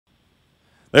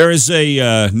There is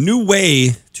a new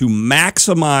way to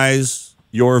maximize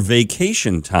your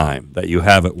vacation time that you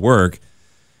have at work.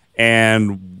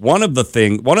 And one of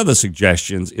the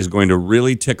suggestions is going to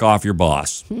really tick off your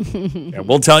boss. And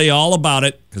we'll tell you all about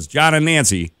it because John and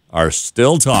Nancy are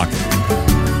still talking.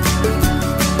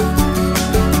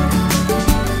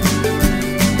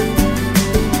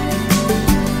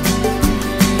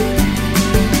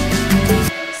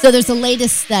 So there's a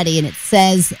latest study, and it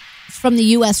says from the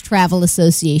U.S. Travel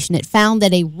Association, it found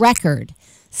that a record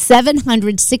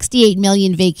 768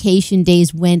 million vacation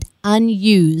days went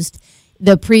unused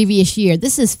the previous year.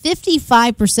 This is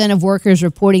 55% of workers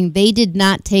reporting they did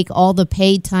not take all the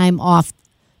paid time off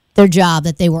their job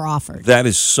that they were offered. That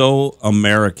is so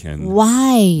American.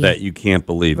 Why? That you can't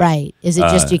believe it. Right. Is it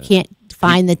just you can't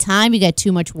find the time? You got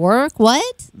too much work?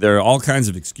 What? There are all kinds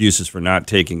of excuses for not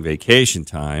taking vacation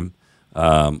time.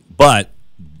 But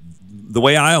the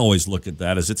way I always look at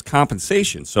that is it's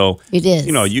compensation. So it is.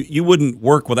 You wouldn't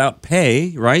work without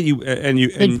pay, right?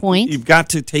 Good point. You've got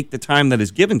to take the time that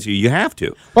is given to you. You have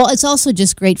to. Well, it's also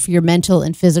just great for your mental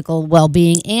and physical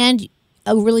well-being and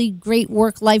a really great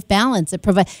work-life balance. It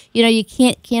provides. You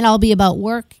can't all be about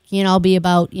work. Can't all be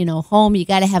about home. You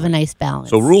got to have a nice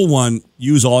balance. So rule 1: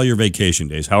 use all your vacation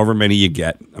days, however many you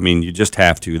get. I mean, you just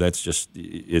have to. That's just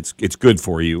it's good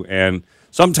for you. And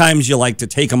sometimes you like to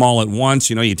take them all at once.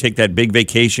 You take that big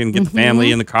vacation, get the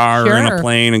family in the car or in a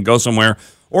plane and go somewhere.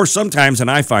 Or sometimes,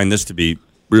 and I find this to be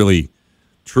really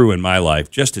true in my life,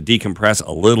 just to decompress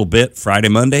a little bit Friday,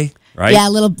 Monday, right? Yeah,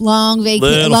 a little long vacation.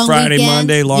 Little Friday, weekend.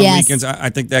 Monday, long weekends. I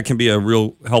think that can be a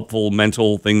real helpful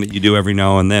mental thing that you do every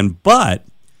now and then. But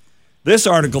this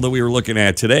article that we were looking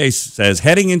at today says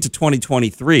heading into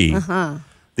 2023,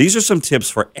 these are some tips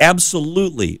for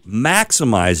absolutely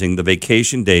maximizing the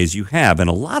vacation days you have. And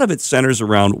a lot of it centers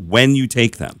around when you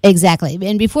take them. Exactly.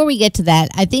 And before we get to that,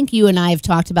 I think you and I have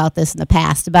talked about this in the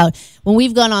past, about when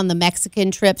we've gone on the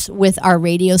Mexican trips with our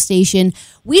radio station,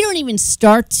 we don't even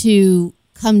start to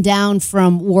come down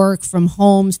from work, from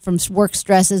homes, from work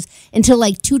stresses until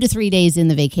like 2 to 3 days in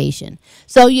the vacation.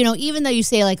 So, even though you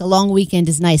say like a long weekend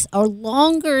is nice, a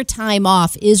longer time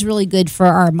off is really good for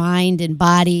our mind and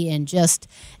body, and just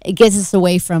it gets us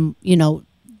away from,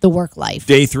 the work life.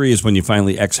 Day 3 is when you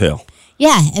finally exhale.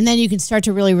 Yeah, and then you can start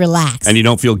to really relax. And you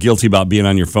don't feel guilty about being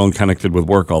on your phone connected with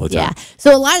work all the time. Yeah.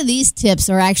 So a lot of these tips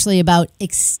are actually about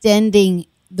extending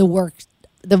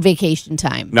the vacation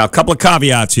time. Now, a couple of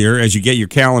caveats here as you get your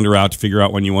calendar out to figure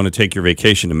out when you want to take your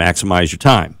vacation to maximize your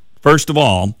time. First of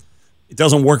all, it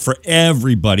doesn't work for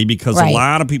everybody because a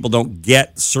lot of people don't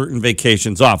get certain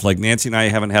vacations off. Like Nancy and I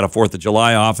haven't had a 4th of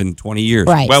July off in 20 years.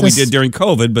 Right. Well, we did during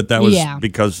COVID, but that was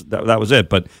because that was it.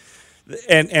 But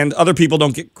and other people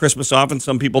don't get Christmas off, and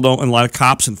some people don't, and a lot of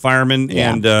cops and firemen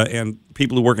and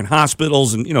people who work in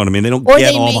hospitals, and you know what I mean. They don't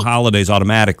get all the holidays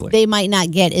automatically. They might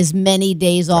not get as many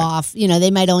days off.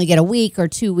 They might only get a week or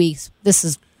 2 weeks. This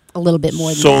is a little bit more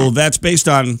than that. So that's based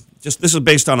on this is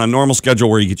based on a normal schedule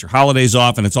where you get your holidays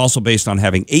off, and it's also based on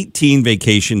having 18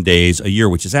 vacation days a year,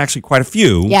 which is actually quite a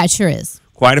few. Yeah, it sure is.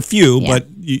 Quite a few, but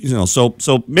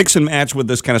so mix and match with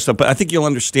this kind of stuff. But I think you'll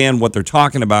understand what they're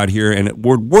talking about here, and it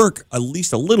would work at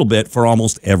least a little bit for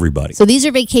almost everybody. So these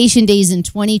are vacation days in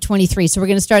 2023. So we're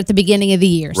going to start at the beginning of the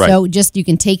year. Right. So just you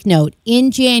can take note.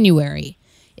 In January,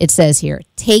 it says here,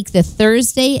 take the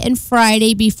Thursday and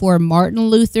Friday before Martin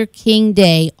Luther King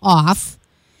Day off.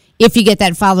 If you get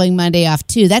that following Monday off,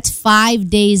 too. That's 5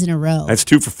 days in a row. That's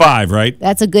 2 for 5, right?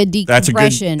 That's a good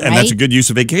decompression, and that's a good use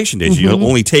of vacation days. You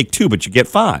only take 2, but you get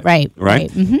 5. Right.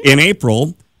 Mm-hmm. In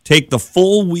April, take the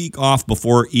full week off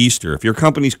before Easter. If your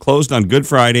company's closed on Good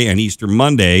Friday and Easter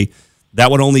Monday, that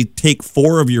would only take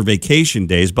 4 of your vacation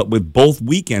days, but with both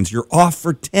weekends, you're off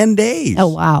for 10 days. Oh,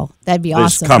 wow. That'd be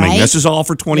awesome, coming. Right? This is all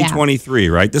for 2023,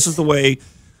 right? This is the way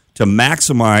to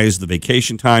maximize the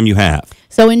vacation time you have.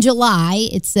 So in July,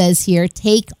 it says here,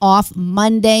 take off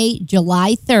Monday,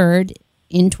 July 3rd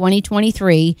in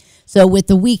 2023. So with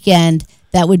the weekend,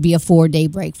 that would be a 4-day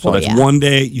break for you. So that's 1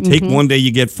 day. You take 1 day,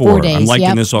 you get 4. 4 days, I'm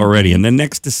liking this already. And then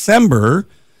next December,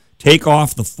 take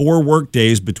off the 4 work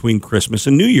days between Christmas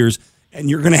and New Year's, and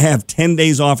you're going to have 10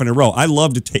 days off in a row. I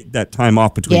love to take that time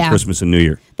off between Christmas and New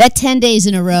Year. That 10 days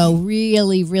in a row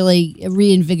really, really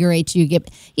reinvigorates you.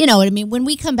 You know what I mean? When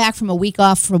we come back from a week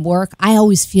off from work, I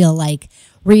always feel like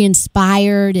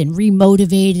re-inspired and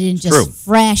remotivated and just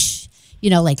fresh.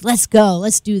 Like, let's go.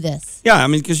 Let's do this. Yeah, I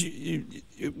mean, because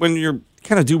when you're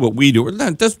kind of do what we do, or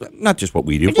not just what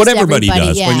we do, what everybody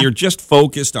does, when you're just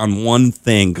focused on one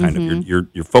thing, kind of,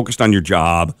 you're focused on your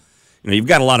job. You've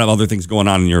got a lot of other things going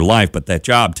on in your life, but that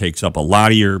job takes up a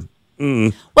lot of your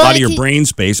brain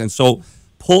space. And so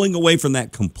pulling away from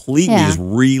that completely Yeah. is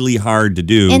really hard to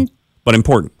do, but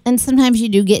important. And sometimes you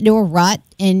do get into a rut,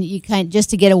 and you just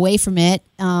to get away from it,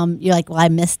 you're like, well, I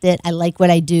missed it. I like what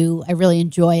I do. I really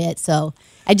enjoy it. So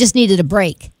I just needed a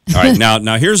break. All right,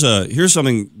 now here's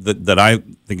something that I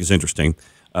think is interesting.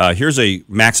 Here's a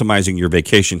maximizing your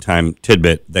vacation time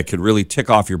tidbit that could really tick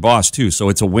off your boss too. So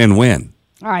it's a win-win.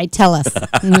 All right, tell us.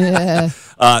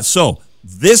 So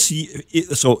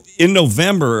in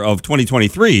November of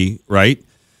 2023, right?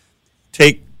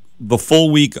 Take the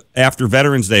full week after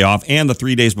Veterans Day off and the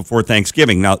 3 days before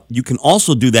Thanksgiving. Now, you can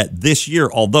also do that this year,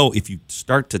 although if you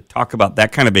start to talk about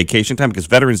that kind of vacation time, because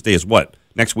Veterans Day is what?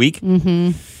 Next week?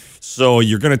 Mm-hmm. So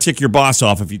you're going to tick your boss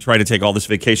off if you try to take all this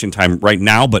vacation time right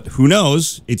now, but who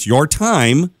knows? It's your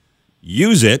time.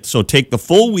 Use it. So take the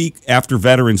full week after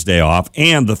Veterans Day off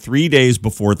and the 3 days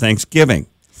before Thanksgiving.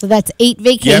 So that's 8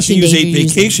 vacation days. You have to use 8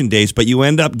 vacation days, but you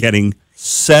end up getting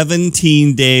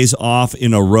 17 days off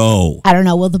in a row. I don't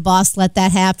know. Will the boss let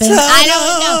that happen? I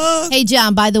don't know. Hey,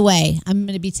 John, by the way, I'm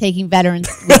going to be taking Veterans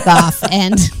Week off.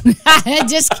 And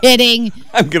just kidding.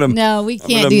 No, we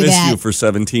can't do that. Miss you for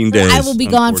 17 days. I will be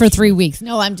gone for 3 weeks.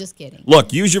 No, I'm just kidding.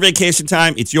 Look, use your vacation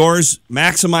time. It's yours.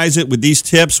 Maximize it with these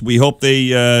tips. We hope they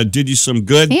did you some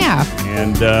good. Yeah.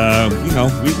 And,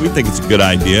 we think it's a good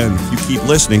idea. And if you keep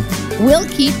listening, we'll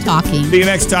keep talking. See you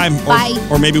next time. Bye.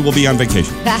 Or maybe we'll be on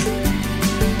vacation. Bye.